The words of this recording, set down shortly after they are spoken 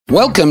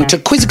Welcome to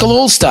Quizzical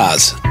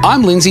All-Stars.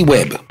 I'm Lindsay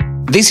Webb.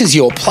 This is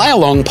your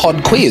play-along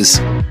pod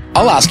quiz.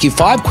 I'll ask you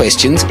 5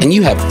 questions and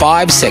you have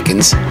 5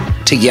 seconds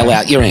to yell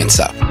out your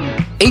answer.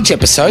 Each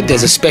episode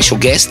there's a special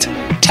guest.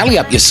 Tally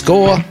up your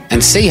score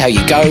and see how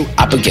you go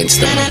up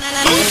against them.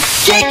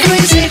 Get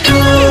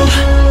quizzical.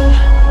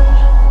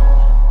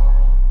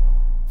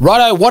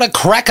 Righto, what a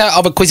cracker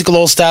of a Quizzical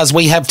All-Stars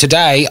we have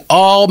today.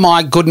 Oh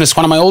my goodness,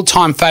 one of my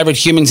all-time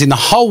favourite humans in the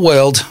whole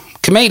world,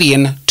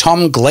 comedian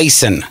Tom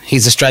Gleeson.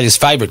 He's Australia's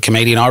favourite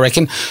comedian, I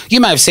reckon.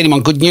 You may have seen him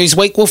on Good News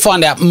Week. We'll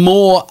find out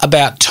more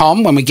about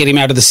Tom when we get him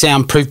out of the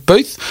soundproof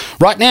booth.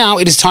 Right now,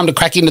 it is time to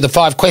crack into the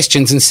 5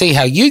 questions and see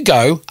how you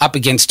go up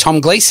against Tom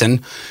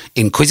Gleeson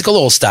in Quizzical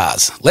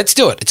All-Stars. Let's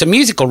do it. It's a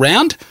musical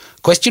round.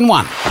 Question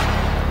 1.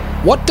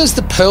 What does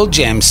the Pearl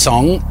Jam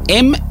song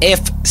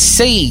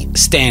MFC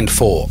stand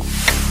for?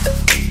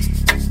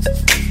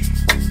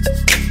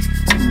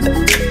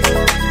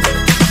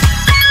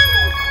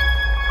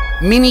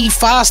 Mini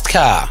fast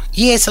car.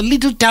 Yes, a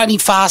little tiny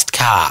fast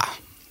car.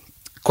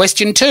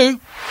 Question 2.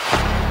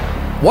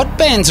 What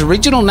band's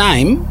original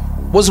name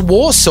was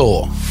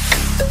Warsaw?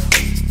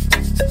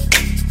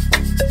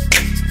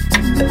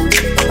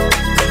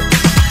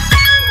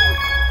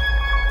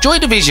 Joy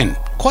Division.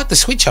 Quite the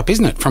switch up,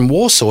 isn't it? From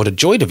Warsaw to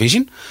Joy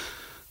Division.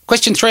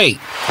 Question 3.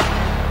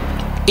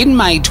 In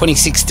May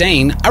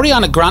 2016,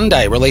 Ariana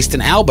Grande released an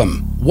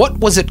album. What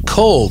was it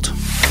called?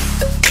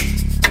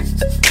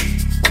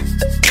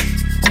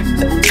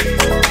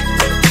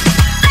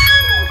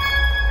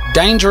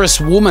 Dangerous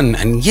Woman,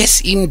 and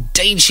yes,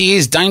 indeed she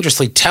is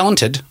dangerously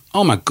talented.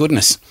 Oh my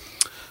goodness.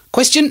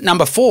 Question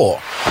number 4.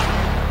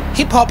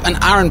 Hip-hop and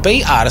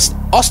R&B artist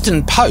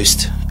Austin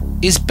Post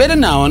is better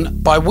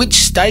known by which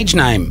stage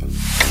name?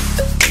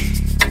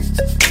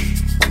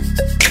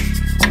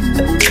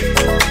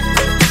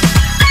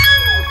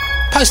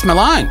 Post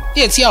Malone.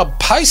 Yeah, it's the old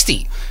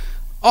Posty.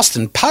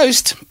 Austin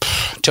Post.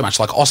 Too much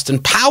like Austin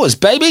Powers,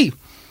 baby.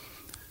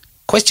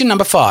 Question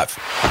number 5.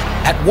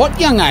 At what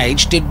young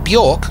age did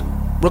Bjork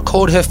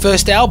record her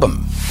first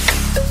album?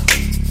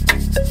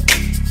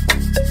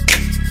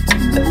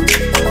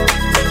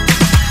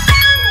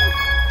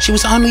 She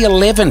was only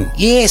 11.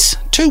 Yes,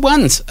 2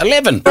 1s.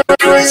 11.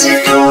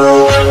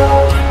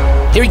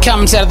 Here he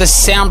comes out of the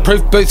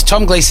soundproof booth.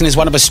 Tom Gleeson is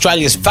one of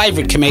Australia's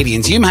favourite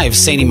comedians. You may have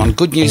seen him on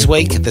Good News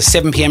Week, the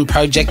 7pm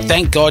Project,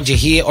 Thank God You're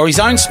Here, or his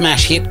own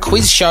smash hit,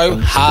 Quiz Show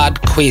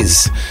Hard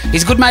Quiz.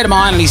 He's a good mate of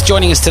mine and he's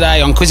joining us today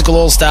on Quizzical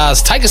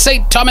All-Stars. Take a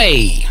seat,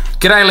 Tommy.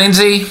 G'day,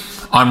 Lindsay.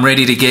 I'm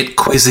ready to get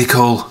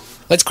quizzical.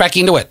 Let's crack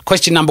into it.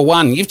 Question number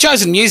 1. You've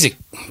chosen music.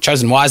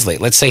 Chosen wisely.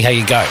 Let's see how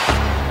you go.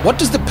 What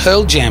does the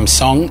Pearl Jam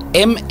song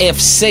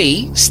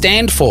MFC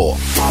stand for?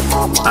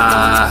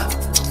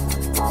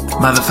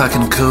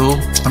 Motherfucking cool.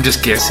 I'm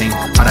just guessing.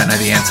 I don't know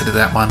the answer to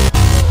that one.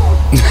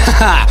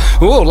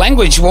 Ooh,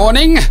 language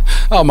warning.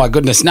 Oh my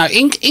goodness. No,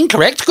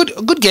 incorrect.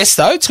 Good guess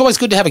though. It's always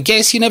good to have a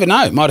guess. You never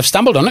know. Might have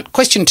stumbled on it.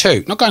 Question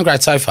 2. Not going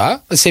great so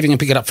far. Let's see if we can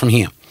pick it up from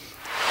here.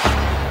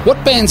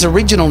 What band's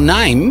original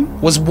name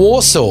was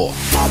Warsaw?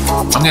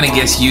 I'm going to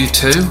guess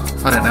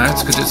U2. I don't know.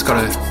 It's because it's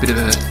got a bit of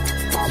a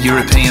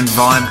European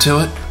vibe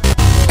to it.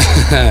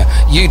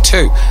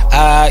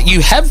 U2.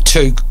 You have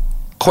 2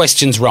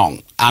 questions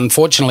wrong.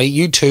 Unfortunately,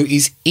 U2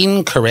 is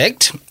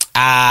incorrect.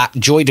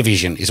 Joy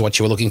Division is what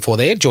you were looking for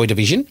there. Joy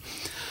Division.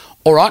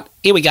 All right,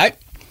 here we go.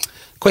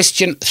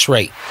 Question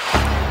 3.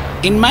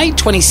 In May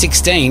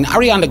 2016,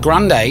 Ariana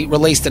Grande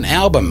released an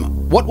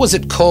album. What was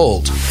it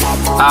called?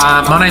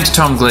 My name's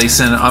Tom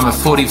Gleeson. I'm a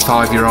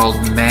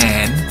 45-year-old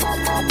man.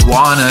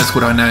 Why on earth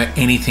would I know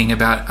anything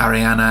about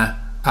Ariana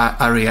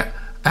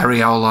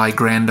Arioli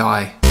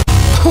Grande?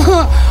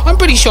 I'm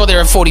pretty sure there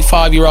are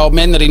 45-year-old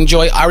men that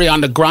enjoy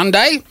Ariana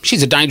Grande.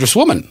 She's a dangerous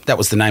woman. That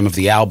was the name of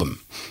the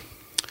album.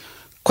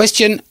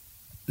 Question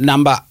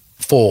number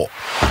 4.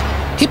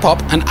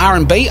 Hip-hop and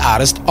R&B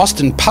artist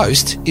Austin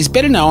Post is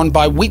better known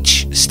by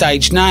which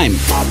stage name?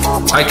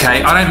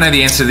 Okay, I don't know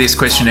the answer to this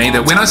question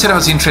either. When I said I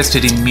was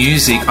interested in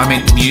music, I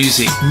meant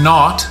music,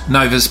 not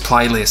Nova's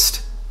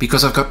playlist,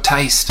 because I've got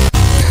taste.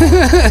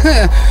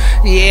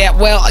 Yeah,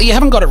 well, you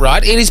haven't got it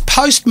right. It is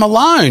Post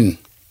Malone.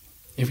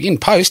 If you're in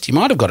Post, you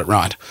might have got it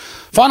right.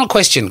 Final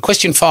question,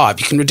 question 5.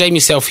 You can redeem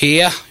yourself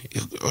here.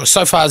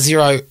 So far,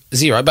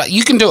 0-0, but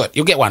you can do it.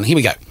 You'll get one. Here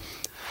we go.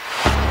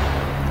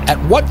 At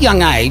what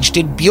young age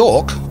did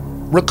Bjork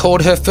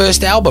record her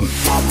first album?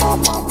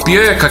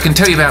 Björk, I can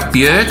tell you about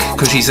Björk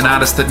because she's an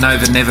artist that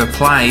Nova never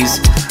plays.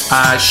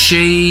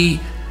 She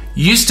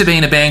used to be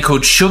in a band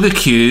called Sugar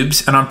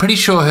Cubes, and I'm pretty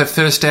sure her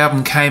first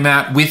album came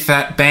out with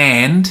that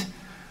band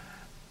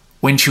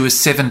when she was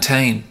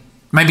 17,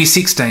 maybe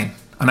 16.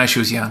 I know she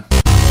was young.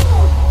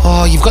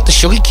 Oh, you've got the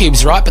Sugar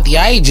Cubes right, but the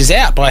age is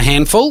out by a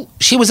handful.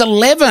 She was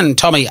 11,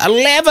 Tommy,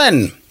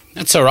 11.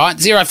 That's all right,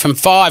 0 from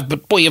 5,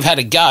 but boy, you've had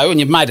a go and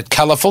you've made it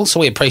colourful, so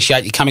we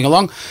appreciate you coming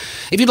along.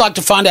 If you'd like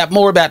to find out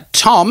more about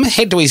Tom,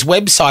 head to his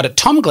website at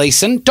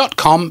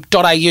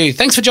tomgleeson.com.au.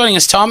 Thanks for joining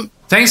us, Tom.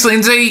 Thanks,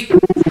 Lindsay.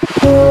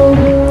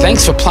 Thank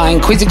Thanks for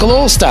playing Quizzical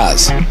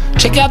All-Stars.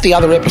 Check out the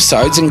other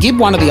episodes and give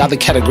one of the other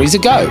categories a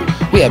go.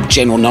 We have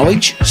general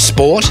knowledge,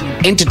 sport,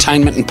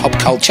 entertainment and pop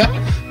culture,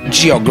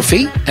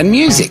 geography and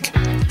music.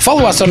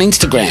 Follow us on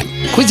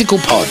Instagram, Quizzical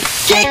Pod.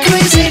 Get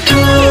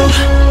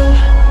quizzical.